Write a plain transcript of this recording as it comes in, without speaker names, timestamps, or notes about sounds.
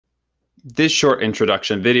This short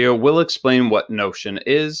introduction video will explain what Notion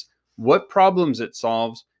is, what problems it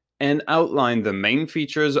solves, and outline the main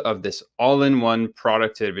features of this all-in-one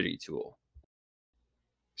productivity tool.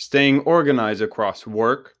 Staying organized across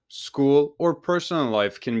work, school, or personal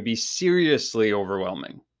life can be seriously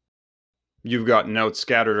overwhelming. You've got notes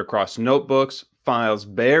scattered across notebooks, files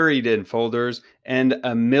buried in folders, and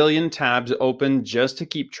a million tabs open just to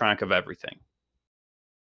keep track of everything.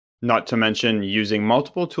 Not to mention using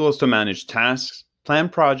multiple tools to manage tasks, plan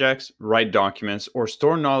projects, write documents, or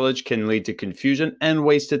store knowledge can lead to confusion and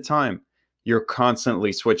wasted time. You're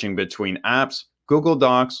constantly switching between apps, Google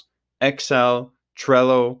Docs, Excel,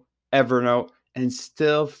 Trello, Evernote, and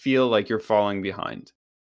still feel like you're falling behind.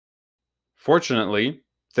 Fortunately,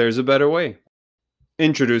 there's a better way.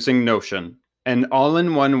 Introducing Notion, an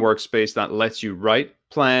all-in-one workspace that lets you write,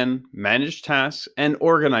 plan, manage tasks, and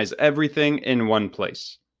organize everything in one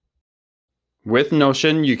place. With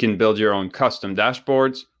Notion, you can build your own custom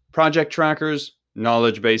dashboards, project trackers,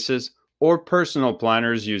 knowledge bases, or personal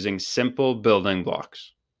planners using simple building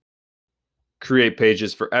blocks. Create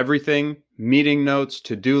pages for everything, meeting notes,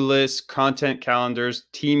 to-do lists, content calendars,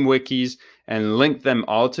 team wikis, and link them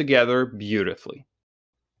all together beautifully.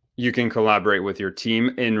 You can collaborate with your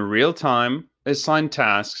team in real time, assign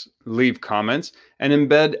tasks, leave comments, and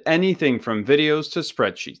embed anything from videos to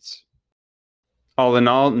spreadsheets. All in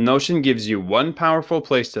all, Notion gives you one powerful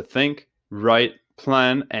place to think, write,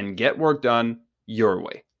 plan, and get work done your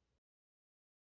way.